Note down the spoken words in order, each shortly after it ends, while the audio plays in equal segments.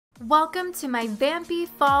Welcome to my Vampy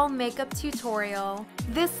Fall Makeup tutorial.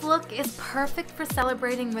 This look is perfect for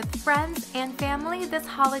celebrating with friends and family this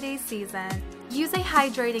holiday season. Use a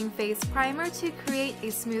hydrating face primer to create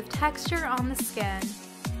a smooth texture on the skin.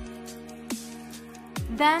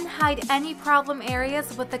 Then hide any problem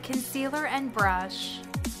areas with a concealer and brush.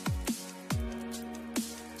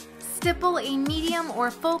 Stipple a medium or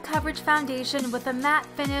full coverage foundation with a matte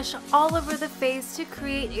finish all over the face to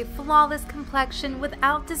create a flawless complexion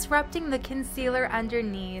without disrupting the concealer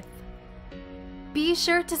underneath. Be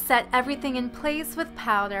sure to set everything in place with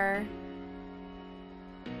powder.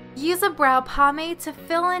 Use a brow pomade to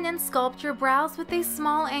fill in and sculpt your brows with a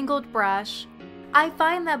small angled brush. I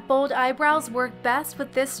find that bold eyebrows work best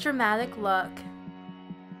with this dramatic look.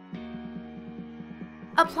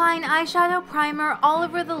 Apply an eyeshadow primer all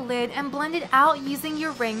over the lid and blend it out using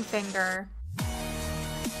your ring finger.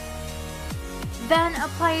 Then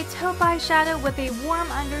apply a taupe eyeshadow with a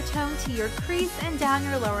warm undertone to your crease and down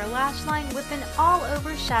your lower lash line with an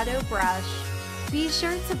all-over shadow brush. Be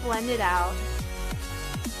sure to blend it out.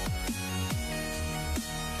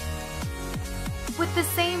 With the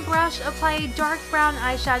same brush, apply a dark brown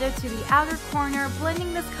eyeshadow to the outer corner,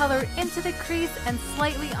 blending this color into the crease and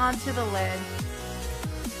slightly onto the lid.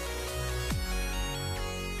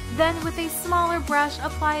 Then with a smaller brush,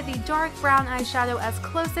 apply the dark brown eyeshadow as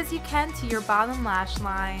close as you can to your bottom lash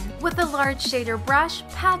line. With a large shader brush,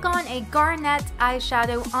 pack on a garnet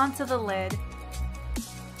eyeshadow onto the lid.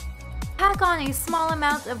 Pack on a small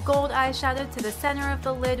amount of gold eyeshadow to the center of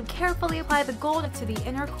the lid. Carefully apply the gold to the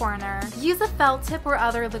inner corner. Use a felt tip or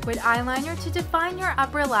other liquid eyeliner to define your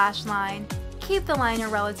upper lash line. Keep the liner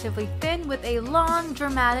relatively thin with a long,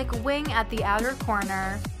 dramatic wing at the outer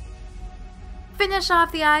corner. Finish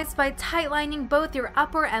off the eyes by tightlining both your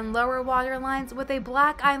upper and lower waterlines with a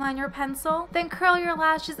black eyeliner pencil, then curl your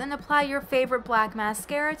lashes and apply your favorite black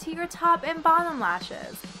mascara to your top and bottom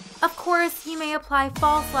lashes. Of course, you may apply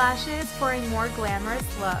false lashes for a more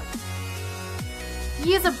glamorous look.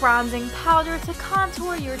 Use a bronzing powder to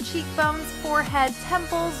contour your cheekbones, forehead,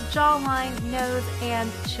 temples, jawline, nose, and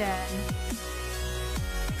chin.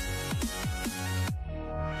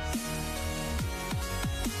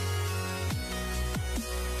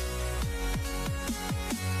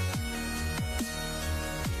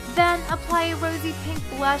 Then apply a rosy pink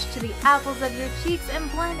blush to the apples of your cheeks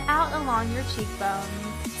and blend out along your cheekbones.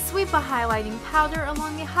 Sweep a highlighting powder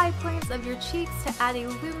along the high points of your cheeks to add a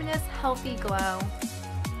luminous, healthy glow.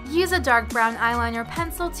 Use a dark brown eyeliner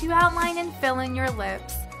pencil to outline and fill in your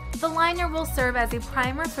lips. The liner will serve as a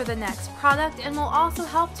primer for the next product and will also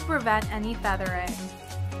help to prevent any feathering.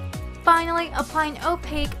 Finally, apply an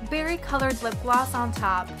opaque, berry-colored lip gloss on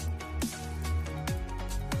top.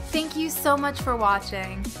 Thank you so much for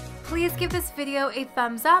watching. Please give this video a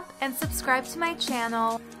thumbs up and subscribe to my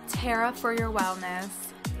channel, Tara for Your Wellness.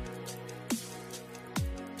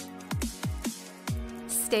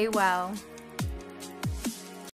 Stay well.